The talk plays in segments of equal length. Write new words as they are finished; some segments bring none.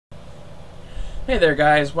Hey there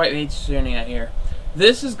guys, Serenia here.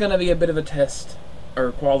 This is going to be a bit of a test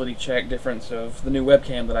or quality check difference of the new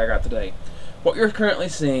webcam that I got today. What you're currently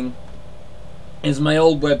seeing is my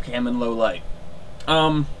old webcam in low light.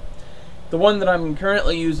 The one that I'm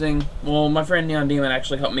currently using, well, my friend NeonDemon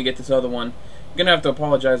actually helped me get this other one. I'm going to have to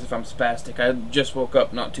apologize if I'm spastic. I just woke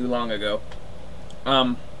up not too long ago.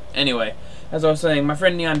 Anyway, as I was saying, my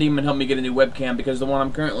friend NeonDemon helped me get a new webcam because the one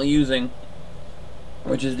I'm currently using,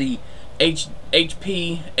 which is the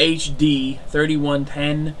HP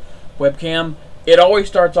HD3110 webcam, it always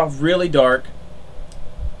starts off really dark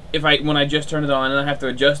when I just turn it on, and I have to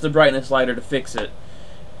adjust the brightness slider to fix it.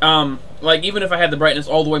 Like, even if I had the brightness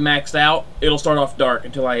all the way maxed out, it'll start off dark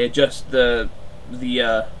until I adjust the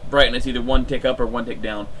brightness either one tick up or one tick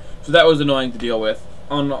down. So that was annoying to deal with.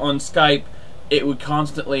 On Skype, it would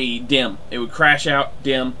constantly dim. It would crash out,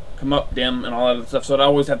 dim, come up, dim, and all that other stuff. So I'd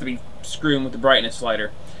always have to be screwing with the brightness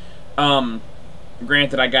slider.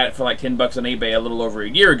 Granted, I got it for like 10 bucks on eBay a little over a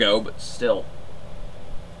year ago, but still,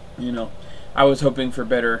 you know, I was hoping for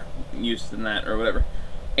better use than that or whatever.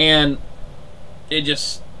 And it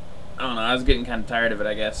just, I don't know, I was getting kind of tired of it,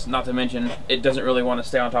 I guess. Not to mention, it doesn't really want to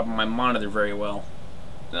stay on top of my monitor very well.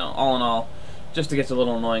 So, all in all, just it gets a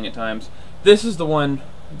little annoying at times. This is the one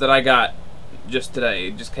that I got just today.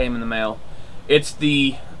 It just came in the mail. It's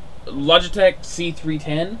the Logitech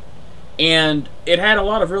c310. And it had a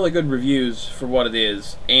lot of really good reviews for what it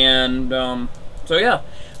is. And, so yeah,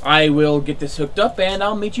 I will get this hooked up and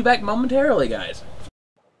I'll meet you back momentarily, guys.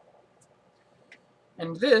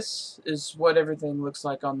 And this is what everything looks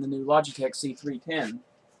like on the new Logitech C310.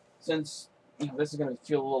 Since, you know, this is going to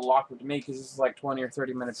feel a little awkward to me because this is like 20 or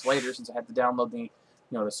 30 minutes later since I had to download the,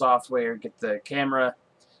 the software, get the camera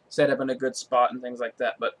set up in a good spot and things like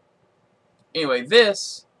that. But anyway,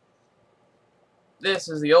 this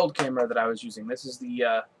is the old camera that I was using. This is the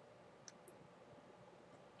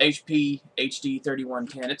HP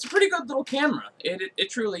HD3110. It's a pretty good little camera.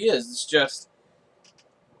 It truly is. It's just,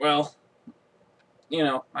 well, you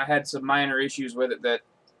know, I had some minor issues with it that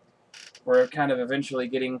were kind of eventually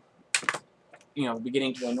beginning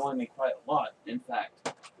to annoy me quite a lot, in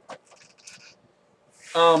fact.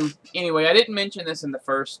 Anyway, I didn't mention this in the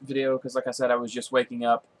first video because, like I said, I was just waking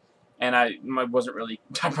up. And I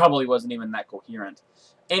probably wasn't even that coherent.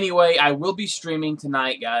 Anyway, I will be streaming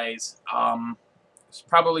tonight, guys. It's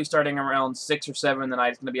probably starting around 6 or 7 tonight.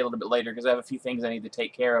 It's going to be a little bit later because I have a few things I need to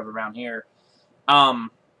take care of around here.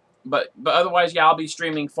 But otherwise, yeah, I'll be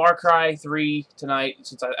streaming Far Cry 3 tonight,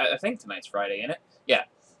 since I think tonight's Friday, isn't it? Yeah,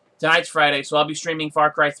 tonight's Friday, so I'll be streaming Far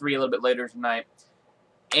Cry 3 a little bit later tonight.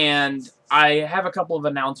 And I have a couple of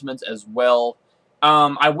announcements as well.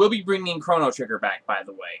 I will be bringing Chrono Trigger back, by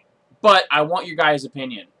the way. But I want your guys'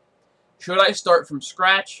 opinion. Should I start from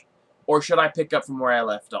scratch, or should I pick up from where I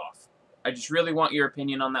left off? I just really want your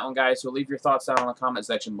opinion on that one, guys, so leave your thoughts down in the comment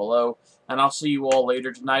section below, and I'll see you all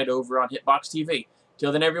later tonight over on HItbox TV.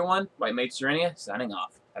 Till then, everyone, White Mage Serenia, signing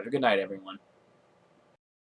off. Have a good night, everyone.